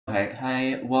Okay,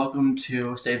 hi, welcome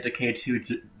to State of Decay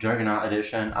 2 Juggernaut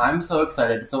Edition. I'm so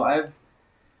excited. Let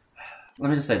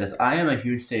me just say this. I am a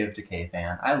huge State of Decay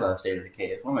fan. I love State of Decay.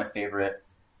 It's one of my favorite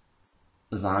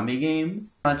zombie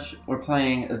games. We're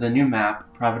playing the new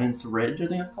map, Providence Ridge, I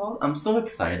think it's called. I'm so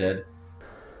excited.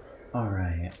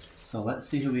 Alright, so let's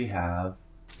see who we have.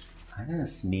 I'm gonna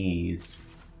sneeze.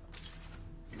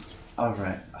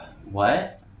 Alright,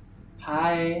 what?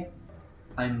 Hi,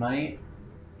 I might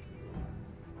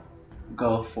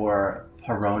go for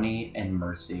Peroni and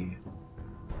Mercy.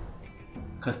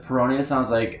 Because Peroni sounds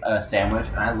like a sandwich,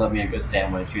 and I love me a good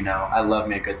sandwich, you know? I love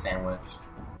me a good sandwich.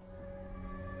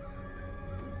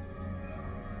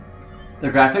 The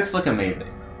graphics look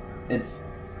amazing. It's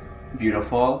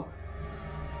beautiful.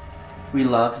 We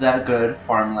love that good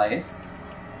farm life.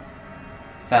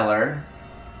 Feller.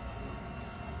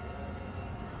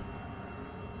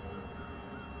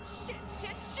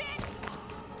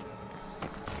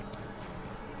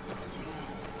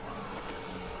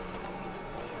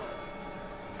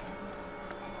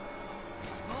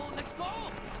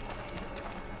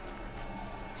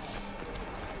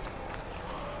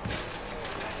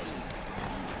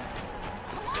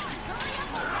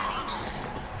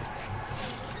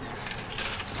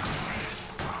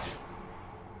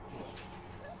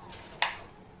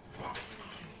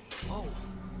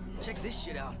 Check this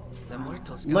shit out.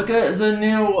 Look at the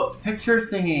new picture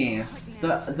thingy.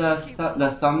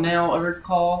 The thumbnail, whatever it's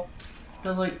called.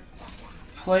 The like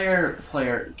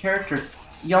character.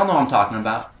 Y'all know what I'm talking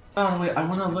about. Oh wait, I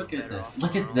want to look at this.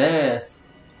 Look at this.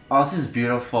 Oh, this is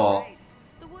beautiful.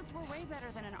 The woods were way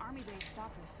better than an army base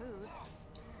stocked with food.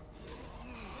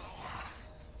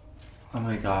 Oh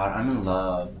my god, I'm in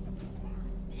love.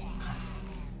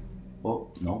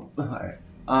 Oh no. Alright.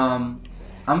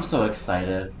 I'm so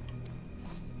excited.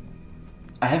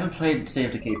 I haven't played State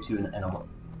of Decay 2 in a while.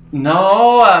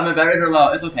 No! My batteries are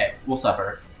low. It's okay. We'll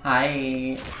suffer.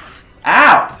 Hi.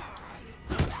 Ow!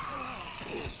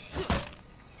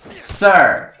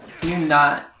 Sir! Can you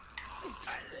not...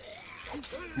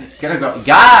 Get a girl.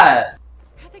 God!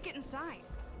 How'd they get inside?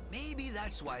 Maybe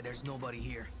that's why there's nobody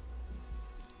here.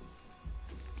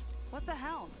 What the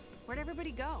hell? Where'd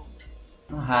everybody go?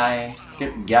 Oh, hi.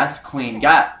 Yes, queen.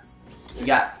 Yes!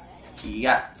 Yes.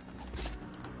 Yes.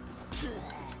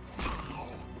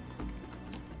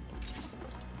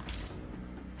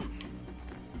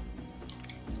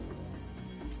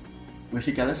 We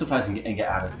should gather supplies and get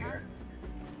out of here.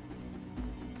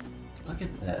 Look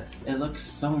at this. It looks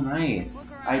so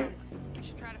nice. We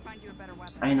should try to find you a better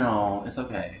weapon. I know. It's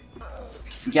okay.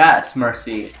 Yes,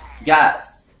 Mercy.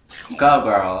 Yes. Go,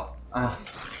 girl.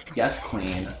 Yes,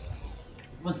 queen.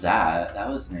 What was that? That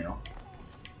was new.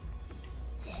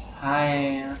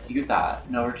 Hi. You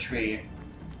thought. No retreat.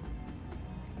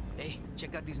 Hey,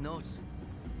 check out these notes.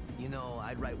 You know,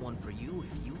 I'd write one for you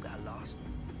if you got lost.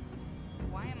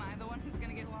 Why am I the one who's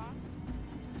gonna get lost?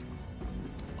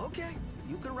 Okay,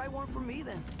 you can write one for me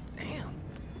then. Damn.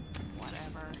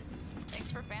 Whatever.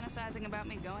 Thanks for fantasizing about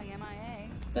me going MIA.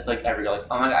 That's like every girl, like,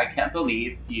 oh my god, I can't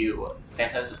believe you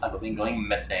fantasize about me going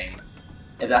missing.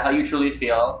 Is that how you truly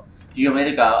feel? Do you want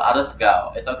me to go? I'll just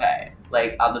go. It's okay.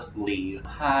 Like, I'll just leave.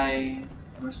 Hi.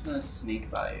 I'm just gonna sneak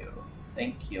by you.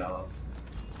 Thank you.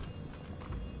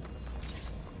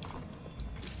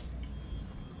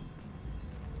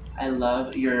 I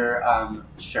love your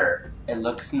shirt. It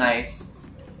looks nice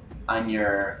on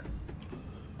your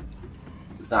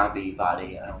zombie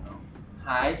body. I don't know.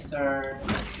 Hi, sir.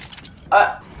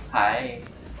 Hi.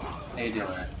 How you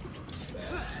doing?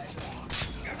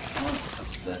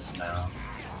 What's this now?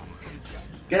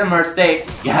 Get a Mercy!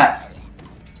 Yes!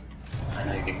 I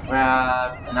know you can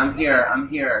grab. And I'm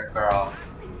here, girl.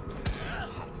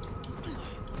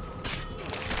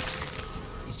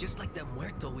 He's just like that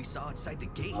muerto we saw outside the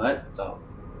gate. What the?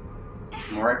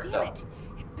 Muerto. Damn it!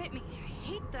 It bit me. I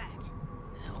hate that.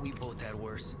 We both had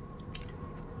worse.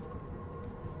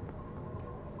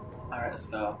 Alright, let's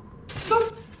go.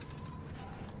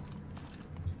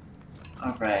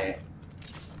 Alright.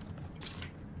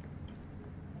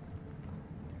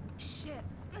 Shit,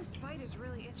 my spider's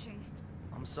really itching.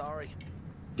 I'm sorry.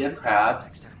 Do you have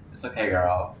crabs? It's okay,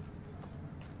 girl.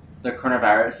 The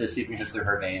coronavirus is seeping through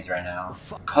her veins right now.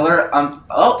 Color,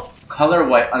 color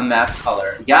white, unmapped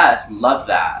color. Yes, love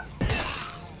that.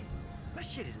 That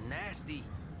shit is nasty.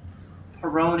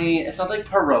 Peroni, it sounds like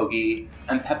pierogi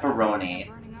and pepperoni.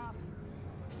 Burning up.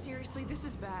 Seriously, this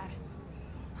is bad.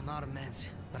 I'm out of meds,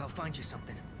 but I'll find you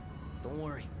something. Don't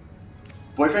worry.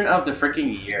 Boyfriend of the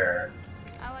freaking year.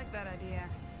 I like that idea.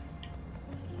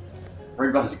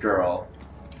 Worried about his girl.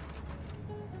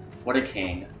 What a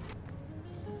king.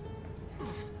 We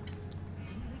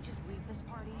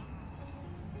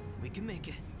We can make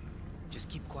it. Just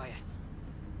keep quiet.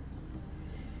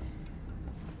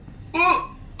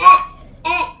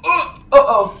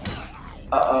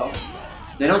 Uh-oh.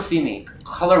 They don't see me.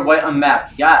 Color white on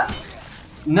map. Yeah.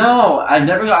 No, I've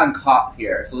never gotten caught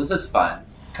here, so this is fun.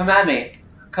 Come at me.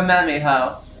 Come at me,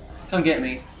 ho. Come get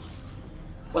me.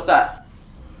 What's that?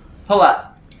 Pull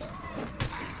up.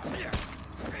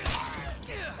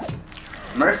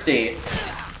 Mercy.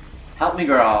 Help me,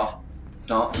 girl.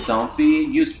 Don't be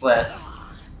useless.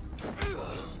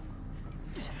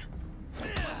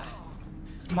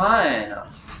 Come on.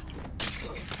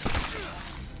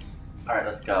 Alright,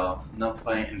 let's go. No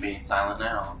point in being silent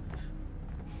now.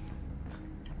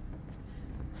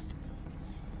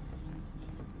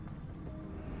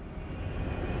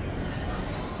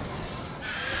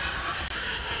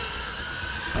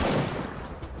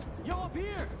 Yo, up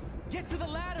here! Get to the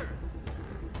ladder!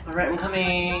 Alright, I'm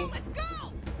coming. Let's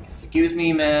go! Excuse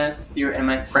me, miss. You're in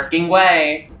my freaking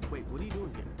way. Wait, what are you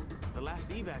doing here? The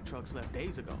last evac trucks left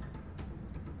days ago.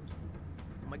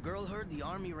 My girl heard the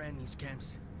army ran these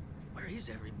camps. Where is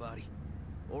everybody?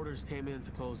 Orders came in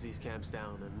to close these camps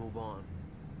down and move on.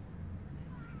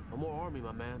 No more army,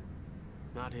 my man.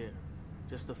 Not here.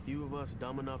 Just a few of us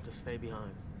dumb enough to stay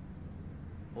behind.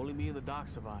 Only me and the doc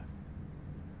survived.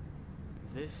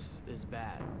 This is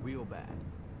bad, real bad.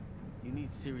 You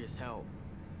need serious help.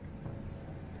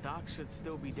 Doc should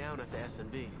still be down at the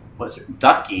S&B. What's her?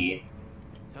 Ducky?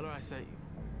 Tell her I sent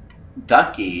you.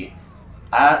 Ducky?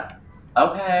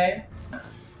 Okay.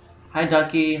 Hi,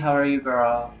 Ducky. How are you,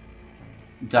 girl?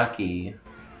 Ducky.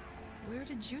 Where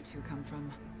did you two come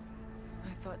from?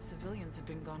 I thought civilians had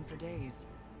been gone for days.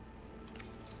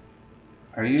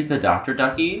 Are you the Dr.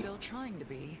 Ducky? Still trying to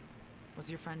be. Was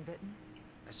your friend bitten?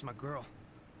 That's my girl.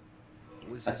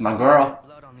 That's my girl.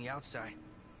 Blood on the outside.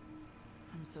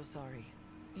 I'm so sorry.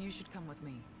 You should come with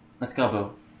me. Let's go,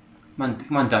 boo.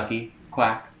 Come on, Ducky.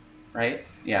 Quack. Right?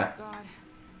 Yeah. God,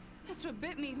 that's what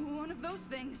bit me. One of those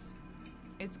things.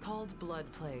 It's called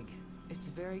blood plague. It's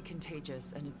very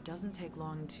contagious, and it doesn't take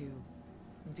long to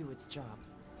do its job.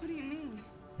 What do you mean?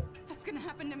 That's gonna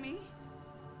happen to me?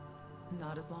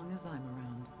 Not as long as I'm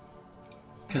around.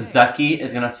 Because Hey, Ducky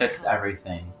is gonna fix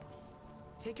everything.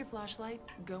 take your flashlight,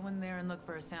 go in there and look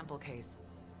for a sample case.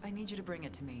 I need you to bring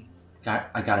it to me.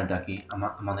 I got it, Ducky. I'm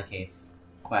on the case.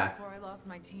 Quack. Before I lost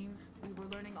my team, we were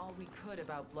learning all we could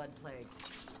about blood plague.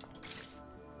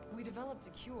 We developed a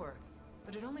cure,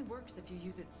 but it only works if you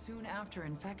use it soon after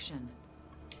infection.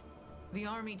 The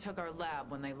army took our lab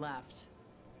when they left,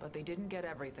 but they didn't get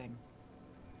everything.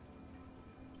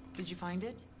 Did you find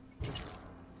it?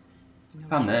 No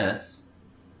Found cure. this.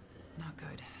 Not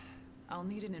good. I'll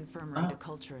need an infirmary to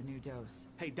culture a new dose.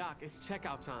 Hey, Doc, it's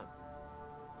checkout time.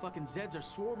 Fucking Zeds are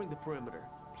swarming the perimeter.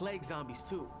 Plague zombies,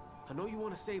 too. I know you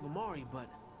want to save Amari, but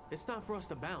it's not for us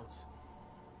to bounce.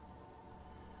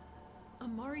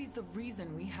 Amari's the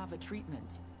reason we have a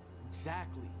treatment.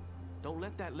 Exactly. Don't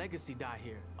let that legacy die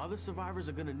here. Other survivors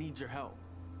are gonna need your help.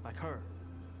 Like her.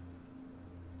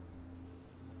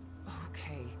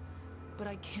 Okay, but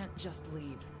I can't just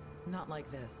leave. Not like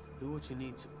this. Do what you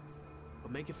need to.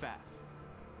 But make it fast.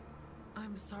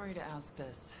 I'm sorry to ask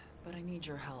this, but I need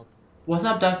your help. What's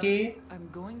up, Ducky? I'm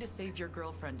going to save your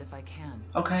girlfriend if I can,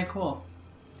 Okay, cool.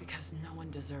 because no one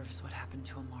deserves what happened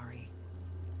to Amari.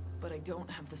 But I don't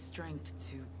have the strength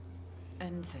to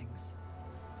end things.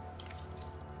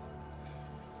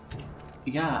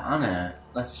 Yeah, on it.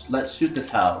 Let's shoot this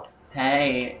hoe.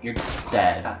 Hey, you're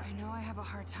dead. I know I have a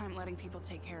hard time letting people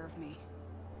take care of me.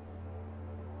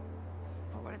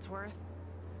 For what it's worth,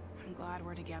 I'm glad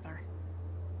we're together.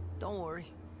 Don't worry.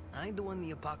 I ain't doing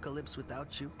the apocalypse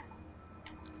without you.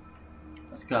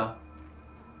 Let's go.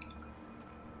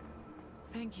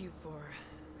 Thank you for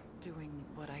doing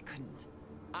what I couldn't.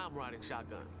 I'm riding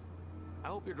shotgun. I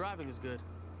hope your driving is good.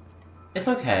 It's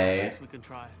okay. Yes, we can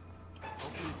try.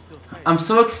 Hopefully it's still safe. I'm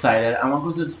so excited. I want to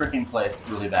go to this freaking place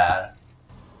really bad.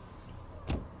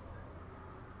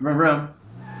 Vroom.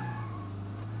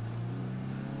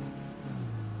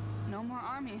 No more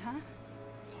army, huh?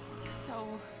 So,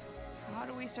 how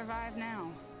do we survive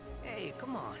now? Hey,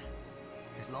 come on.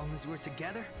 As long as we're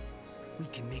together, we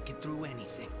can make it through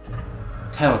anything.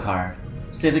 Title card.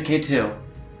 State of Decay 2.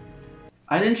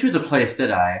 I didn't choose a place,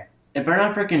 did I? It better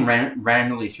not freaking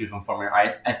randomly choose one for me.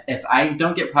 If I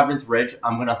don't get Providence Ridge,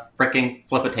 I'm gonna freaking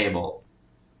flip a table.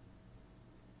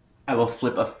 I will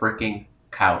flip a freaking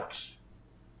couch.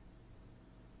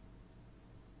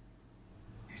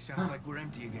 It sounds like we're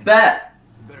empty again. Bet!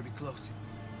 We better be close.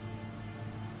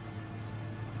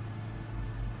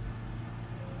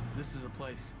 This is a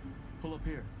place. Pull up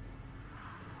here.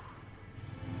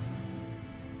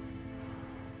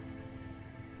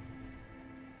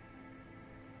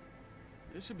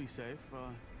 This should be safe,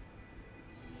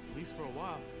 at least for a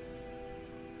while.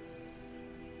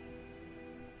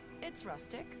 It's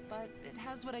rustic, but it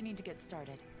has what I need to get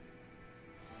started.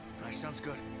 Alright, sounds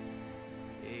good.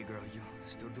 Hey, girl, you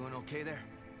still doing okay there?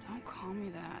 Don't call me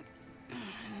that.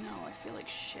 No, I feel like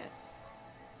shit.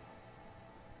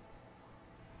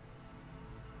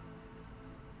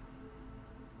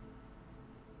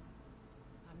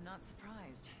 I'm not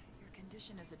surprised. Your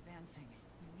condition is advancing.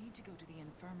 You need to go to the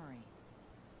infirmary.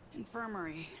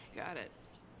 Infirmary, got it.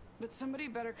 But somebody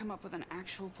better come up with an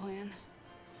actual plan.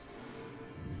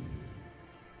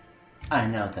 I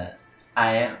know this.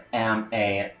 I am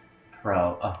a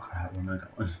pro. Oh crap, where am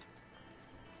I going?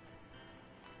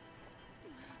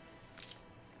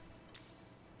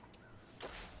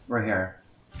 We're here.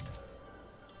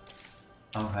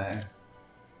 Okay.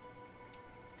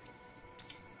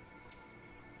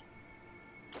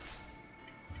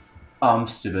 Oh, I'm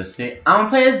stupid. See, I'm gonna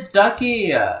play as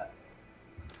Ducky!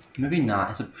 Maybe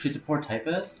not. She's a poor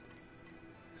typist?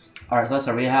 Alright, so let's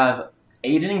start. We have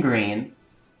Aiden Green.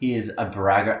 He is a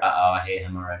bragger. Uh-oh, I hate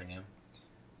him already.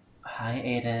 Hi,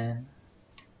 Aiden.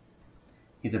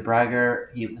 He's a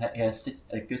bragger. He has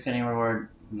a good standing reward.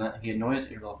 He annoys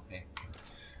you. Okay.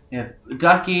 We have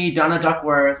Ducky, Donna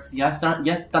Duckworth. Yes,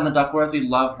 Donna Duckworth. We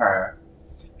love her.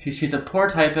 She's a poor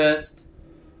typist.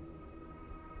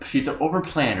 She's an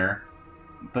over-planner.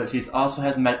 But she also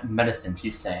has medicine,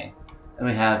 she's saying. And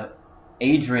we have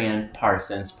Adrian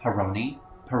Parsons. Paroni.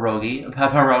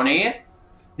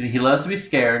 He loves to be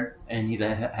scared, and he's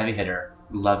a heavy hitter.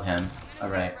 Love him.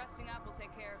 Alright. Resting up will take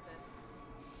care of this.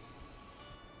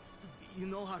 You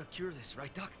know how to cure this,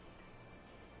 right, Doc?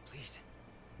 Please.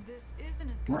 This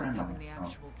isn't as good as having the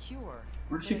actual cure.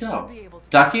 Where'd she but I go? should be able to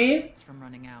Ducky? keep it from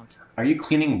running out. Are you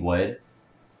cleaning wood?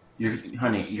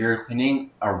 Honey, you're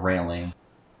cleaning a railing.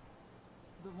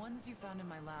 The ones you found in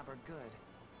my lab are good,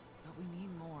 but we need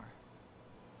more.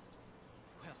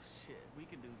 Well, shit, we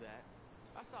can do that.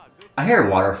 I saw a good. I hear a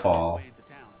waterfall. way into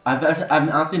town. I've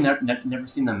honestly never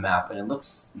seen the map, and it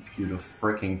looks beautiful,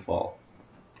 freaking full.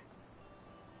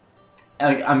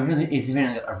 Like, I'm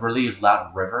hearing a really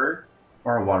loud river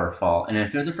or a waterfall, and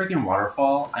if there's a freaking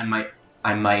waterfall, I might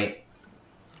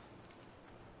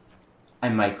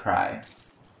cry.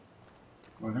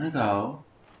 We're gonna go.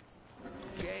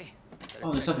 Okay.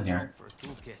 Oh, there's something here. For a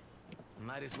toolkit.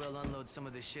 Might as well unload some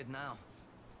of this shit now.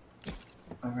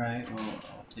 Alright, well,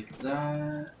 I'll take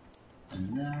that,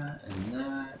 and that, and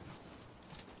that,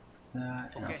 and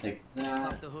I'll take that.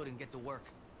 Pop the hood and get to work.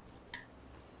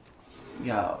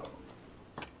 Yo.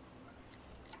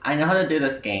 I know how to do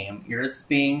this game. You're just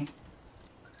being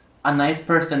a nice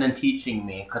person and teaching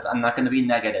me, because I'm not going to be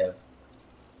negative.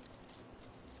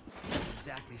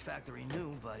 Exactly factory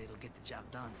new, but it'll get the job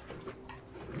done.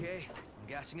 Okay, I'm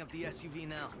gassing up the SUV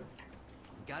now.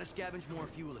 We gotta scavenge more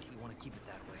fuel if we want to keep it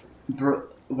that way. Bro,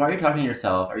 why are you talking to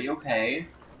yourself? Are you okay?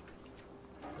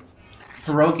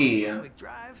 Pierogi. Quick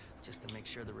drive, just to make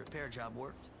sure the repair job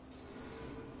worked.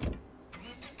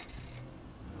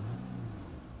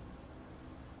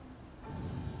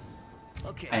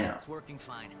 Okay, I know. it's working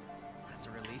fine. That's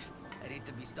a relief. I'd hate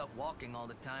to be stuck walking all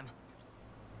the time.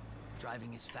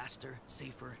 Driving is faster,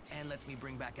 safer, and lets me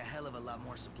bring back a hell of a lot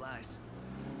more supplies.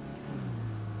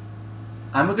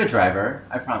 I'm a good driver,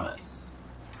 I promise.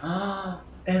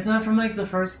 Isn't that from like the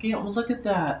first game? Oh, look at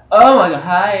that. Oh my god,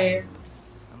 hi.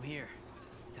 I'm here.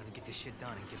 Time to get this shit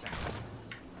done and get back home.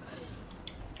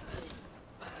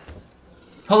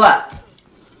 Pull up.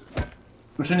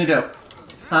 What should you do?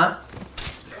 Huh?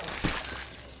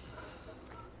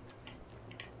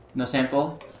 No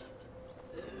sample?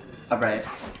 Alright.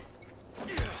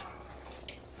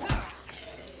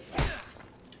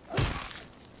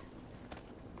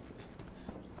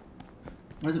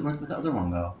 Where's the other one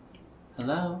go?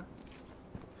 Hello?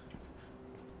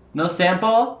 No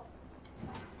sample?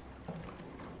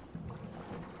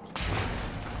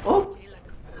 Oh!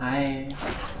 Hi.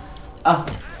 Oh,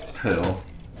 poo.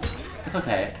 It's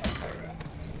okay.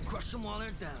 Crush them while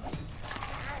they're down.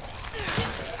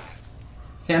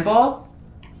 Sample?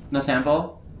 No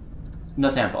sample? No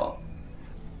sample.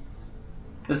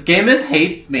 This game just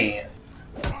hates me.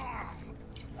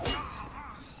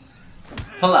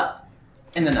 Pull up.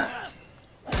 In the nuts.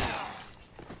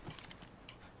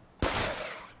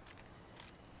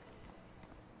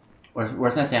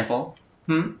 Where's my sample?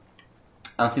 I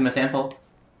don't see my sample.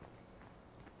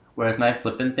 Where's my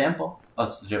flippin' sample? Oh,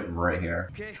 it's right here.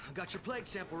 Okay, I got your plague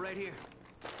sample right here.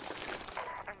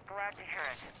 I'm glad to hear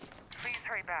it. Please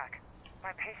hurry back.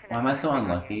 My patient. Why am I so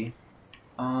unlucky?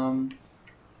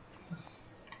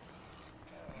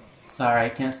 Sorry, I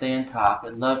can't stay and talk. I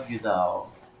love you though.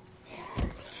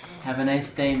 Have a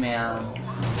nice day, ma'am.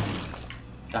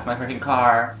 Got my freaking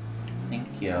car. Thank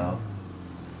you.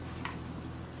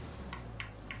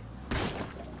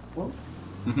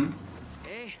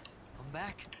 Hey, I'm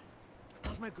back.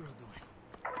 How's my girl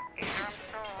doing? Either I'm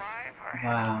still alive or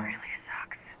Wow. it really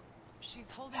sucks. She's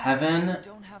holding Heaven on. We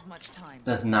don't have much time.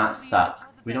 does not Please suck.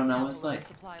 deposit We that don't know sample what it's in the like.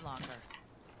 supply locker.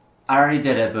 I already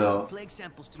did it, boo. Plague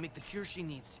samples to make the cure she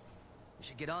needs. We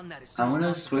should get on that as soon I'm as gonna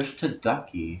possible. switch to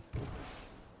Ducky.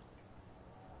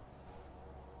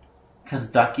 Cause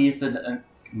Ducky's the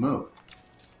move.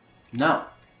 No.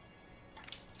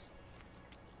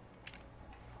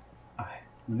 Okay,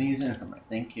 let me use it for my.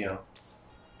 Thank you.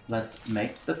 Let's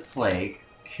make the plague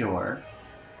cure.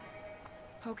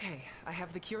 Okay, I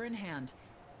have the cure in hand.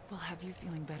 We'll have you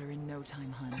feeling better in no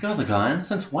time, hun. This girl has a gun?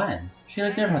 Since when? She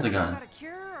like never has a gun. About a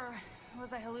cure, or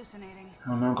was I hallucinating? I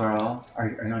don't know, girl. Are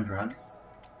you on drugs?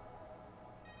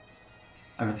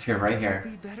 I got the cure right here.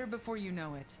 Be better before you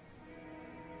know it.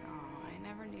 Oh, I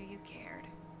never knew you cared.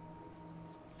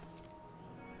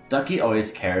 Ducky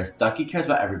always cares. Ducky cares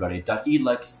about everybody. Ducky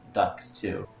likes ducks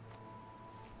too.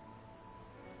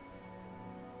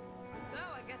 So,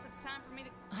 I guess it's time for me to...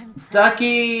 I'm proud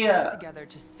Ducky! we got together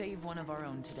to save one of our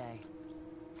own today.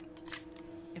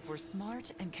 If we're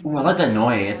smart and can... Ooh, I like that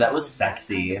noise. That was that kind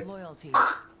sexy. of loyalty,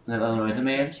 That little noise it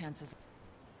made. chances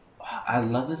I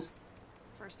love this.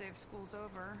 First day of school's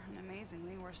over, and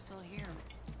amazingly, we're still here.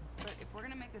 But if we're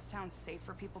gonna make this town safe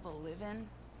for people to live in,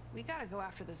 we gotta go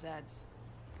after the Zeds.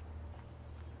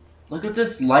 Look at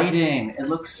this lighting. It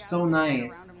looks so Scouts walking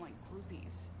nice. around 'em like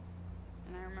groupies.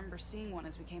 And I remember seeing one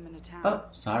as we came into town. Oh,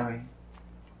 sorry.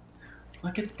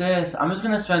 Look at this. I'm just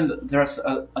gonna spend the rest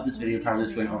of this video probably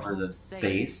just going over the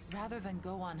base. rather than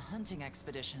go on hunting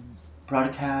expeditions.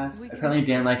 Broadcast. We can Apparently make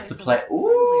Dan this likes to place a play. lot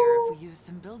friendlier Ooh! if we use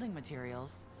some building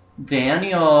materials.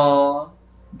 Daniel!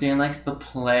 Dan likes to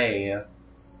play.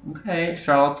 Okay,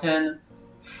 Charlatan.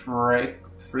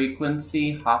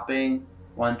 Frequency. Hopping.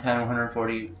 110,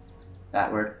 140.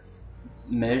 That word.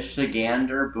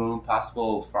 Michigander. Boom.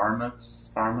 Possible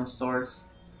pharma source.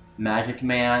 Magic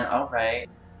Man. Alright.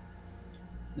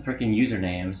 The freaking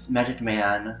usernames. Magic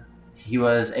Man. He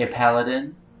was a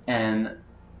paladin. And.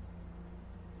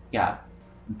 Yeah.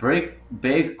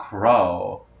 Big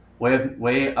Crow.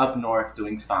 Way up north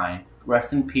doing fine.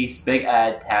 Rest in peace, Big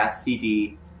Ed, Task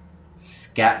CD,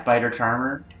 Scatbiter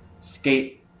Charmer,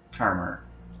 Skate Charmer.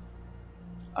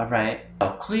 Alright.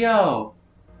 Oh, Cleo!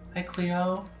 Hi,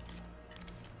 Cleo.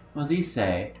 What does he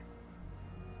say?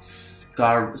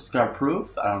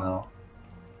 Scarproof? I don't know.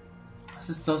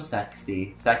 This is so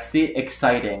sexy. Sexy,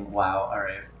 exciting. Wow,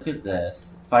 alright. Look at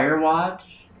this. Firewatch?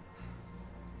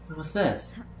 What's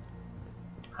this?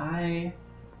 Hi.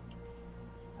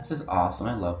 This is awesome.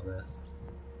 I love this.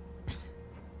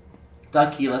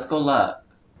 Ducky, let's go look.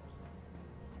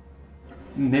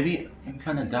 Maybe I'm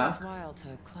kind of duck. Worthwhile to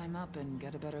climb up and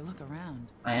get a better look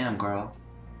around. I am, girl.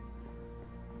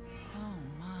 Oh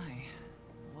my,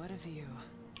 what a view.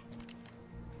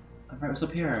 Alright, what's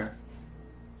up here?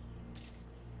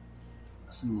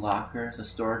 Some lockers, a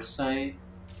storage site,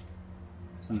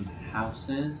 some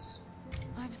houses.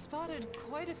 I've spotted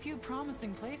quite a few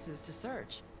promising places to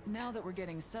search. Now that we're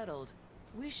getting settled,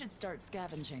 we should start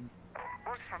scavenging.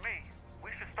 Works for me.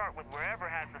 We should start with wherever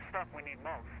has the stuff we need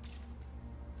most.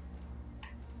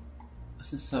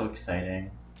 This is so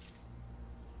exciting.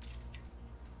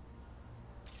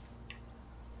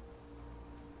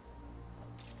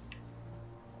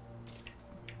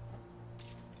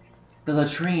 The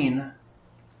latrine.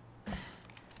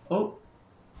 Oh,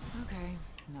 Okay,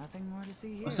 nothing more to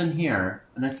see here. what's in here?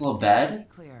 A nice little bed?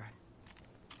 Clear.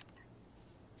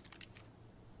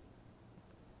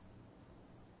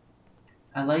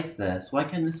 I like this. Why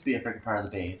can't this be a freaking part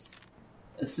of the base?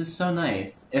 This is so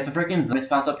nice. If a freaking zombie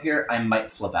spawns up here, I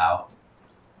might flip out.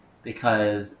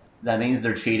 Because that means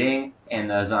they're cheating, and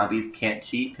the zombies can't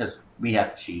cheat, because we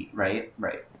have to cheat, right?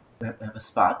 Right. We have a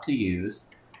spot to use.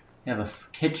 We have a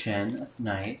kitchen. That's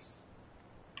nice.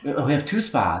 Oh, we have 2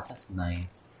 spots. That's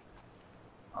nice.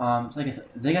 So I guess,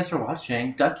 thank you guys for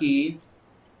watching. Ducky,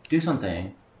 do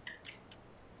something.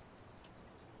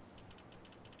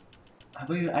 How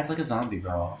about you act like a zombie,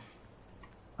 bro?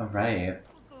 Alright.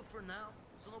 Good for now,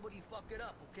 so nobody fuck it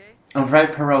up, okay?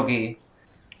 Alright, pierogi.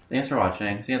 Thanks for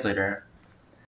watching. See you guys later.